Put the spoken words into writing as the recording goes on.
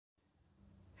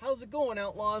How's it going,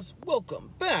 Outlaws?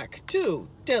 Welcome back to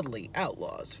Deadly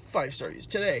Outlaws 5-star reviews.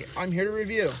 Today, I'm here to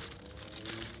review.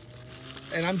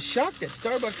 And I'm shocked that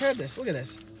Starbucks had this. Look at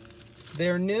this.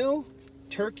 Their new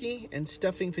turkey and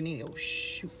stuffing panini. Oh,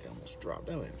 shoot. I almost dropped.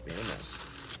 That would have been a mess.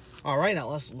 All right,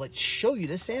 Outlaws, let's show you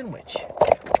the sandwich.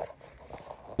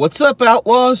 What's up,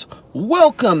 Outlaws?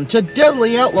 Welcome to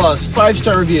Deadly Outlaws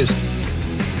 5-star reviews.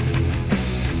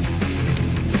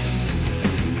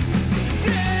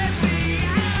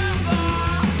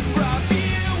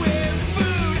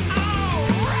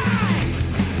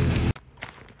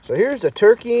 So here's the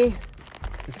turkey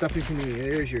and stuffing panini.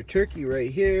 There's your turkey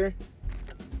right here.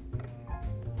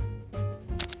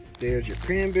 There's your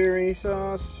cranberry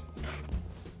sauce.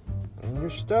 And your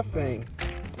stuffing.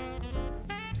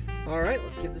 Alright,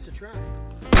 let's give this a try.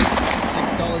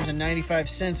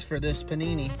 $6.95 for this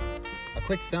panini. A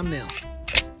quick thumbnail.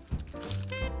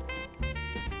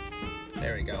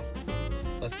 There we go.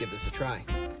 Let's give this a try.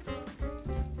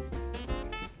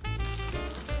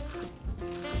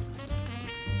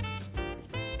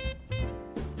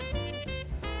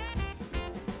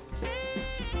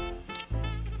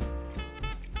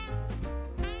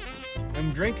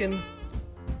 I'm drinking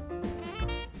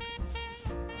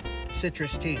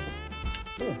citrus tea.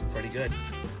 Oh, pretty good.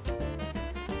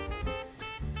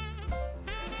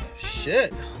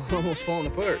 Shit, almost falling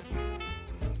apart.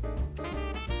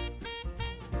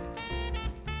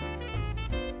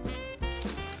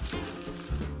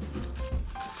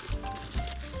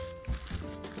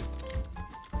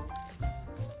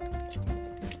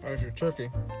 There's your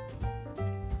turkey.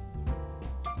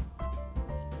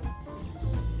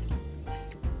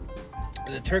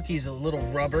 The turkey's a little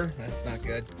rubber. That's not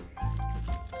good.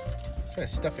 Let's try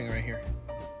stuffing right here.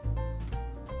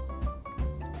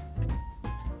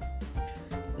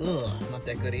 Ugh, not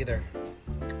that good either.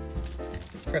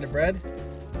 Try the bread.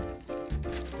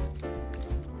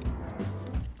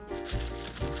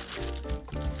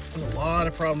 There's a lot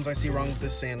of problems I see wrong with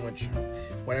this sandwich.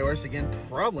 Would I order this again?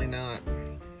 Probably not.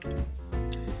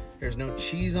 There's no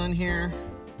cheese on here.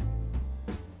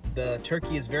 The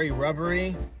turkey is very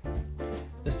rubbery.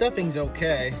 The stuffing's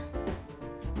okay.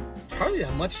 There's hardly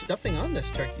that much stuffing on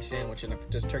this turkey sandwich, and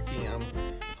this turkey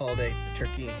holiday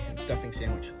turkey and stuffing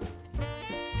sandwich.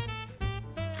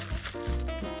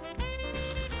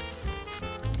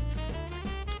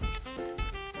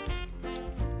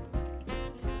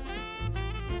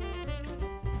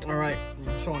 All right,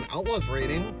 so on Outlaws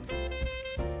rating,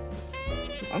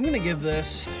 I'm gonna give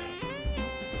this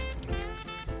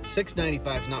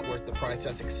 $6.95 is not worth the price.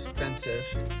 That's expensive.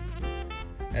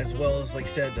 As well as, like I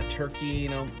said, the turkey, you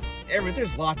know,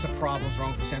 there's lots of problems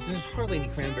wrong with the sandwich. There's hardly any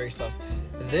cranberry sauce.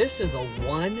 This is a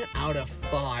 1 out of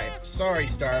 5. Sorry,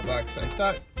 Starbucks. I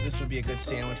thought this would be a good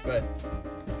sandwich, but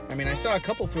I mean, I saw a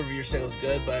couple food reviewers say it was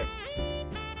good, but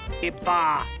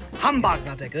humbug. It's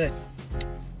not that good.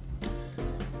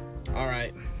 All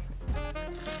right.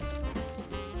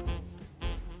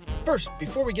 First,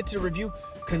 before we get to the review,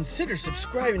 consider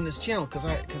subscribing to this channel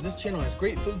because this channel has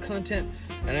great food content,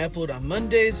 and I upload on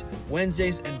Mondays,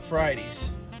 Wednesdays, and Fridays.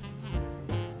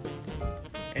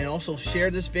 And also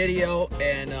share this video,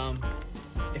 and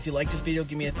if you like this video,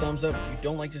 give me a thumbs up. If you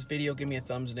don't like this video, give me a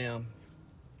thumbs down.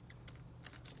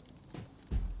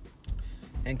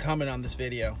 And comment on this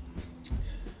video.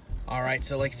 Alright,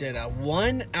 so like I said,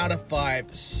 1 out of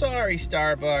 5. Sorry,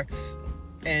 Starbucks.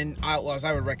 And Outlaws,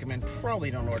 I would recommend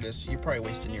probably don't order this. You're probably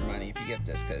wasting your money if you get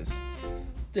this, because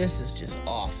this is just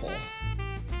awful.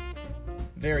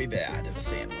 Very bad of a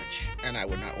sandwich, and I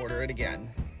would not order it again.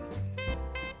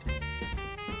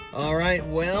 All right,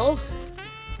 well,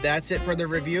 that's it for the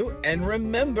review. And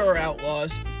remember,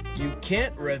 Outlaws, you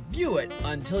can't review it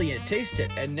until you taste it.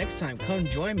 And next time, come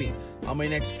join me on my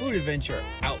next food adventure,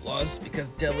 Outlaws, because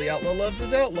Deadly Outlaw loves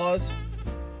his Outlaws.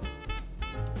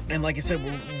 And like I said,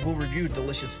 we'll review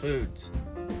delicious foods.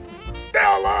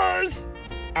 Fellas!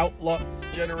 Outlaws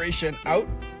Generation out.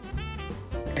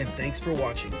 And thanks for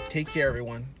watching. Take care,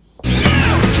 everyone.